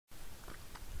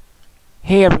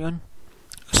Hey everyone.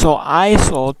 So I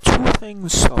sold two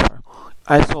things so far.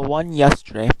 I sold one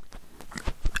yesterday,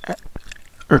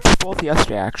 or both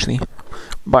yesterday actually,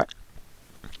 but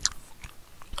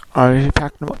I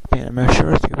packed them up and I'm gonna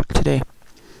share with you today.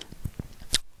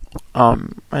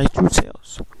 My two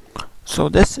sales. So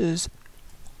this is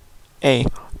a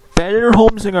Better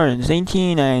Homes and Gardens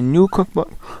 1989 new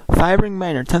cookbook, 5-ring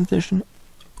binder, 10th edition,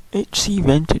 HC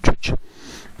vintage, which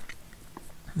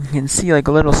you can see like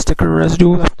a little sticker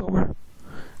residue left over.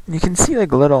 You can see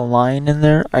like a little line in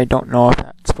there. I don't know if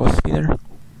that's supposed to be there,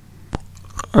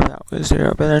 or that was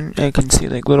there, but then I can see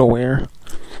like little wear.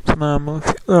 Some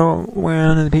little wear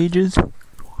on the pages. You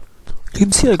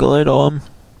can see like a little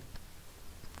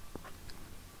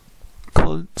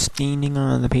colored staining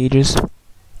on the pages.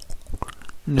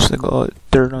 And just like a little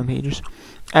dirt on the pages.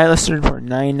 I listed for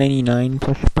 $9.99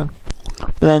 plus shipping.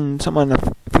 But then someone a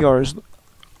few hours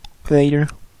later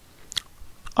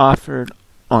offered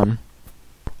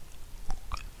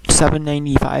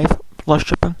 $7.95 plus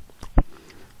shipping,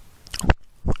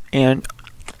 and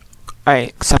I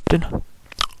accepted. It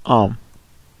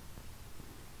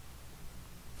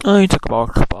took about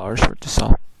a couple hours for it to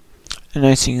sell, and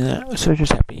I seen that, so I was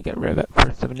just happy to get rid of it for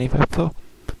 $7.95. So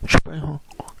shipping,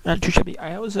 not too shabby.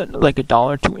 I was at like $1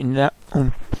 or $2 in that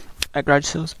at garage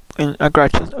sales,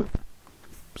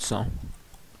 so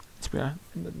it's the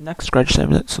next garage sale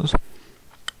that sells.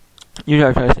 Usually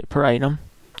I try to say per item.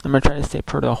 I'm gonna try to say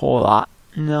per the whole lot.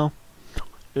 No,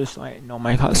 just so I know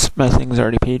my thing's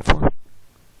already paid for.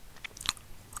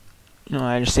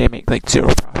 I just say I make like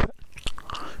zero profit,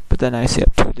 but then I say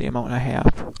up to the amount I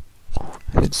have.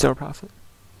 It's zero profit.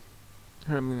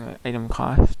 My item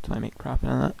cost, I make profit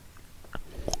on that.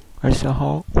 Garage sale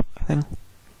haul thing.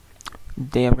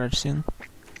 Day of garage sale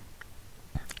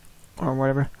or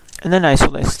whatever. And then I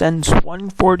sold a Stens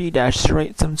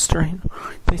 140-087 Sterling.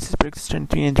 Places breaks Stern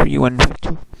 3 and 3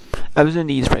 152. I was in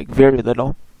these for like very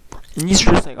little. And these are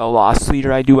just like a loss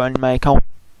leader I do on my account.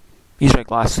 These are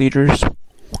like loss leaders.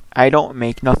 I don't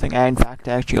make nothing. In fact,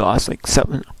 I actually lost like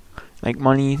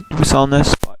money selling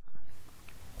this, but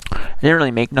I didn't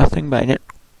really make nothing, but I didn't.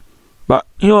 But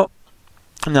you know what?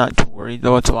 I'm not too worried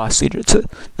though. It's a loss leader. It's a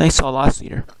nice loss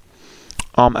leader.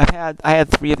 I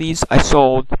had 3 of these. I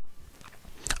sold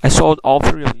all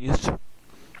 3 of these.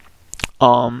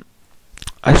 I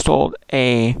sold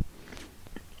a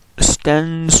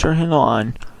Stens Sterling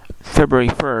on February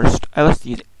 1st. I listed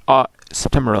these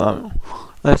September 11th.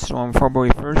 I listed on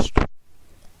February 1st.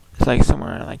 It's like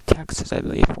somewhere in like Texas, I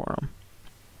believe, for them.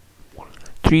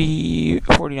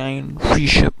 $3.49 free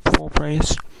ship, full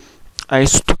price. I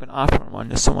took an offer on one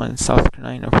to someone in South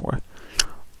Carolina for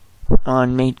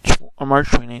on March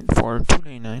 29th for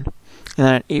 $2.99. And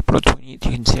then on April 28th,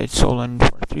 you can see I sold one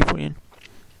for $3.49.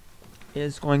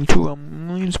 It's going to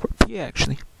Williamsport, PA,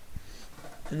 actually.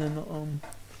 And then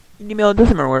email, it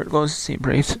doesn't matter where it goes, the same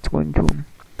price. It's going to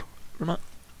Vermont.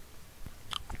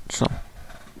 So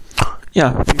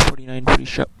yeah, $3.49 free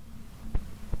ship.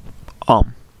 So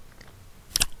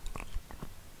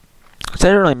I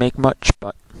didn't really make much,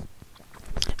 but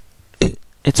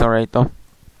it's alright though.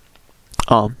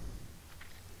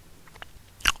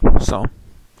 So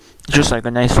just like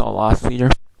a nice little loss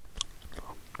leader,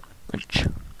 which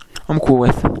I'm cool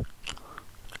with.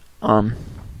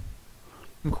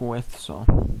 So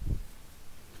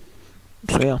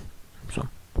yeah. So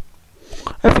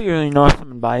I figure, if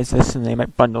someone buys this and they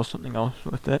might bundle something else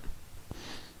with it.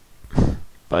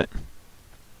 But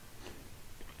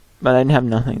I didn't have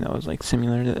nothing that was like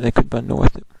similar that they could bundle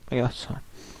with it, I guess. So.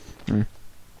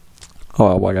 Oh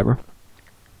well, whatever.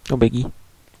 No biggie.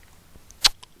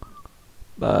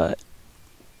 But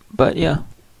yeah.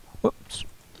 Whoops.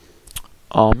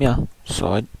 Yeah.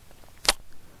 So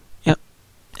yeah.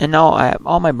 And now I have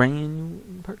all my brand new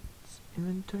parts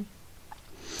inventory.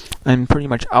 I'm pretty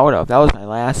much out of. That was my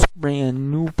last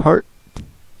brand new part.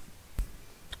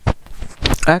 I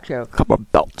actually have a couple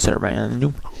of belts that are brand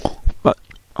new, but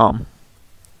and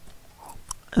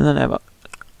then I have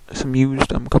some used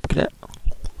couple cadet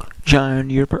John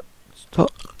Deere parts I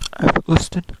have it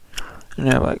listed, and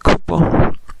I have like a couple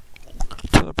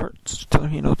tiller parts, tiller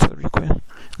handle, tiller equipment,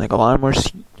 like a lawnmower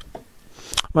seat.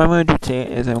 What I'm gonna do today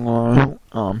is I'm gonna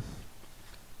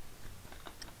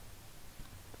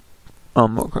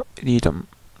these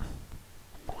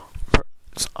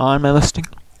parts on my listing,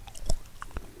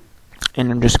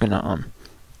 and I'm just gonna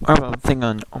I have a thing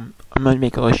on I'm gonna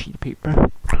make a little sheet of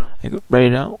paper, like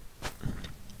write it out,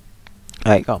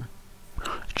 like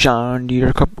John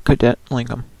Deere cadet, like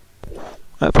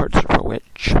parts for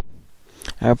which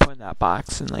I put in that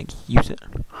box and like use it.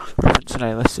 Reference that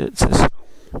I listed, it says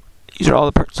these are all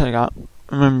the parts that I got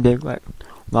remember big like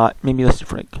lot, maybe listed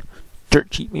for like dirt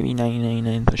cheap, maybe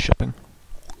 $9.99 plus shipping,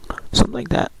 something like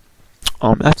that.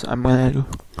 That's what I'm gonna do,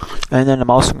 and then I'm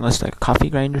also gonna list like a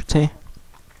coffee grinder today.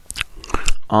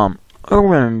 I've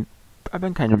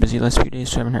been kind of busy the last few days,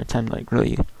 so I haven't had time to like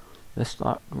really list a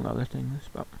lot doing other things.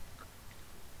 But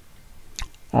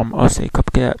I'll say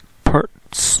cupcake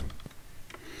parts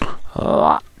a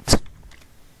lot,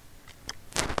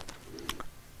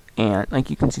 and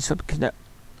like you can see, that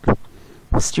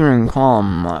steering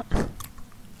column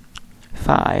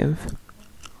 5.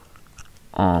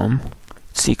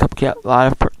 See cupcake, a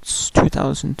lot of parts,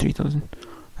 2,000, 3,000,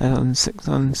 5,000,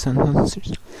 6,000, 7,000,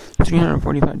 6,000,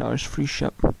 $345 free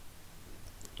ship.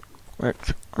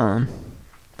 Which I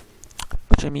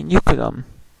mean, you could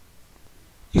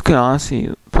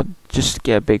honestly just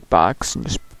get a big box and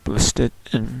just list it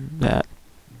in that,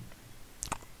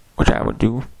 which I would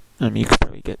do. I mean, you could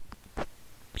probably get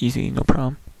easy, no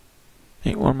problem.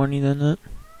 Make more money than that.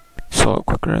 Sell it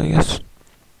quicker, I guess.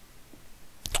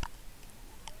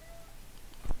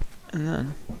 And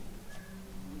then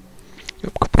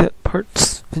cupcake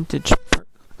parts, vintage part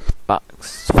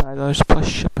box, $5 plus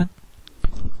shipping.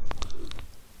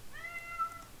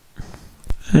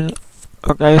 And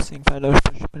I was saying $5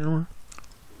 per shipping or more.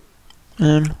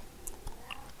 And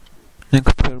then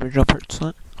cupcake original parts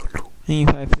slot,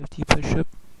 $85.50 per ship.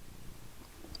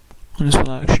 On this one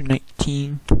actually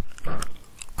 19,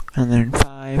 and then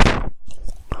 5.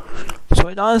 So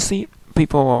I'd honestly,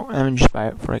 people will just buy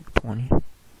it for like 20.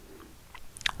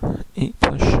 8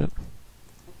 plus ship,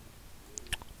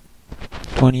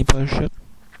 20 plus ship,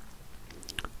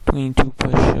 22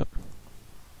 plus ship,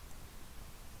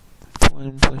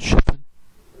 21 plus shipping,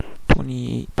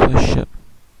 28 plus ship,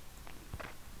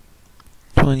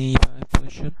 25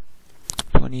 plus ship,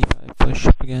 25 plus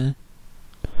ship again,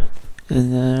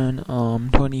 and then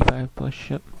 25 plus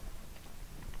ship.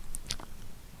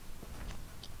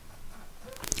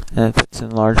 And it fits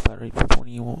in large flat rate for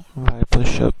 25 plus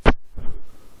ship.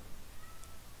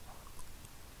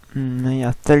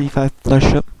 Yeah, 35 plus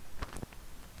ship.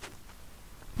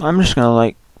 I'm just gonna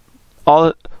like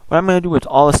what I'm gonna do with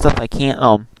all the stuff I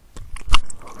can't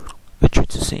which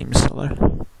it's the same seller.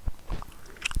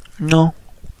 No.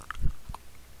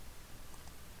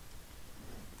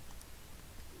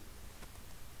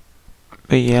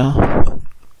 But yeah,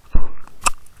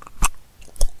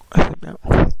 I think that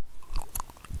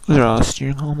those are all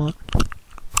steering helmet.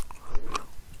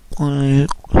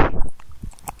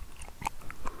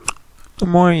 The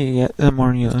more you get, the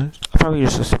more you lose. I'll probably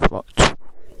just list it for about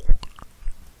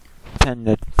 10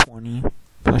 to 20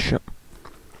 plus ship.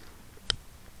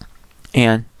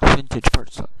 And vintage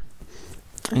parts up.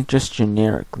 And just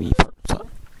generically parts up.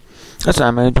 That's what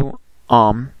I'm gonna do.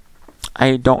 I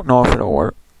don't know if it'll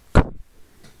work. I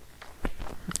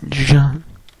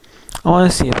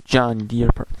wanna see if John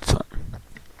Deere parts up.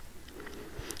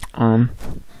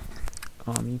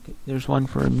 There's one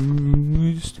for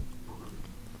used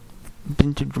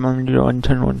vintage monitor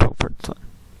 110 112 parts on.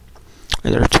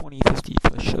 They're 20.50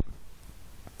 plus ship.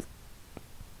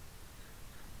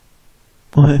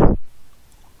 Okay.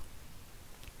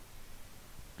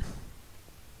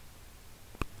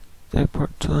 That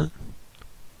parts on.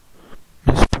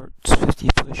 This parts 50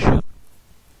 plus ship.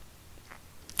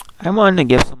 I wanted to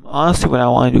give some. Honestly, what I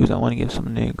want to do is I want to give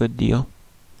somebody a good deal.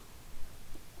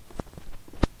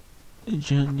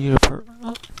 John Deere part.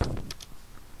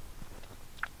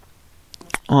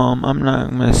 I'm not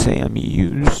gonna say I'm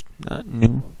used, not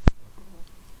new.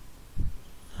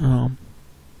 And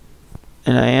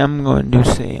I am going to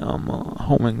say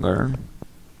home and garden.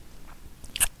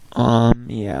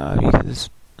 Yeah, because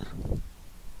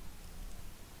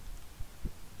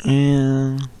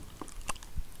and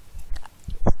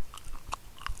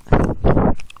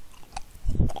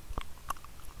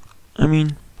I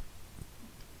mean,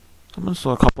 I'm gonna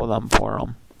sell a couple of them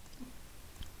for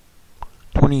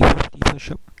 20.50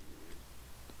 push-up.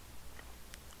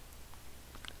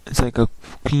 It's like a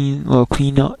little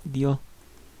clean out deal,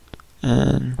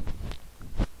 and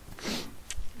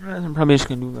I'm probably just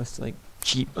gonna do this like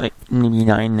cheap, like maybe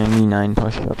 $9.99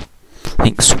 push-up. I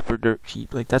think super dirt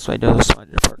cheap. Like that's what I did with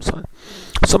the parts on.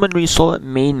 Someone resold it,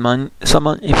 made money. If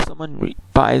someone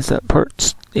buys that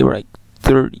parts, they were like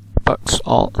 $30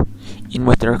 all in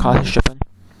with their cost of shipping.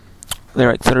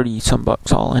 They're like 30 some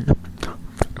bucks all in.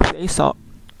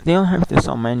 They don't have to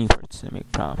sell many parts to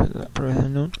make profit. Is that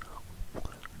person known?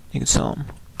 You can sell them.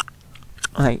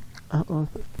 Like,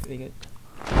 they get,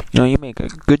 you make a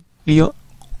good deal,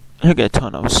 you get a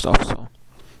ton of stuff. So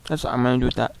that's what I'm gonna do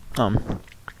with that.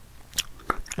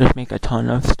 Just make a ton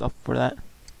of stuff for that.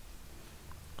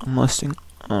 I'm listing.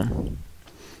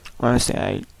 honestly,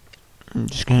 I'm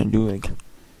just gonna do like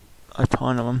a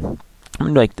ton of them. I'm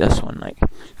gonna do like this one, like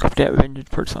if that vintage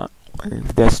parts on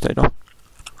this title.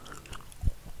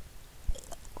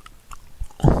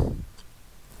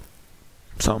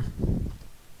 So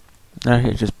now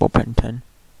here's just bullpen 10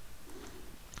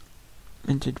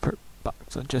 vintage per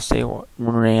box. I'll just say what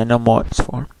random what it's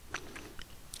for.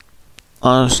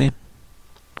 Honestly,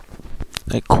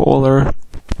 like Kohler.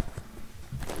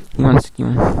 He wants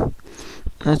to.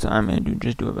 That's what I'm gonna do.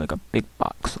 Just do it like a big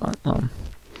box.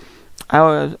 I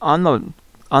was on the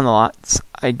lots.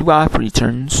 I do have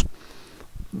returns.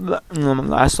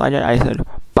 Last slide I said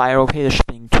buyer will pay the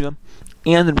shipping to them,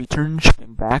 and the return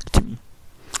shipping back to me.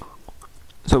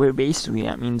 So basically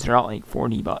that means they're out like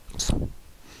 $40.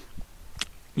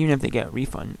 Even if they get a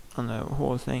refund on the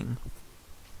whole thing,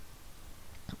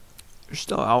 they're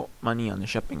still out money on the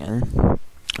shipping end,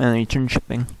 and the return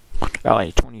shipping about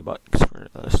like $20 for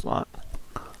this lot.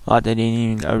 A lot that they didn't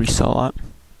even get a resell lot.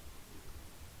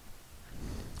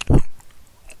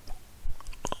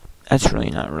 That's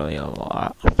really not really a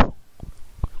lot.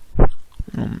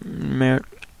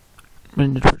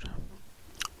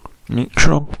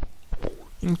 Neutral.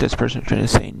 I think this person's trying to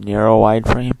say narrow wide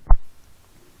frame.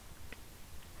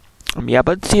 Yeah,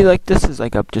 but see, like this is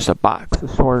like just a box, a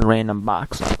sort of random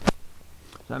box. So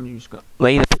I'm just gonna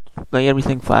lay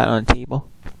everything flat on a table.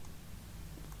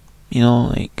 You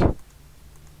know, like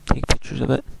take pictures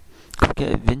of it.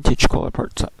 Get vintage color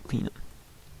parts out, clean them.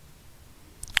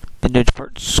 Vintage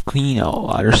parts clean out a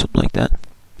lot or something like that.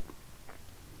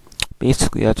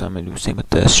 Basically, that's what I'm gonna do. Same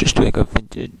with this. Just do like a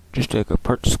vintage, just do like a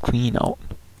parts clean out.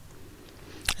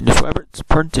 And if whatever it's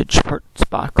vintage parts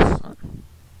box,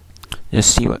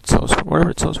 just see what it sells for.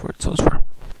 Whatever it sells for, it sells for.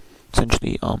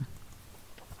 Essentially,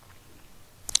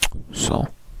 so,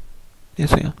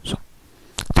 yes, yeah. So,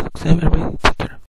 thanks everybody.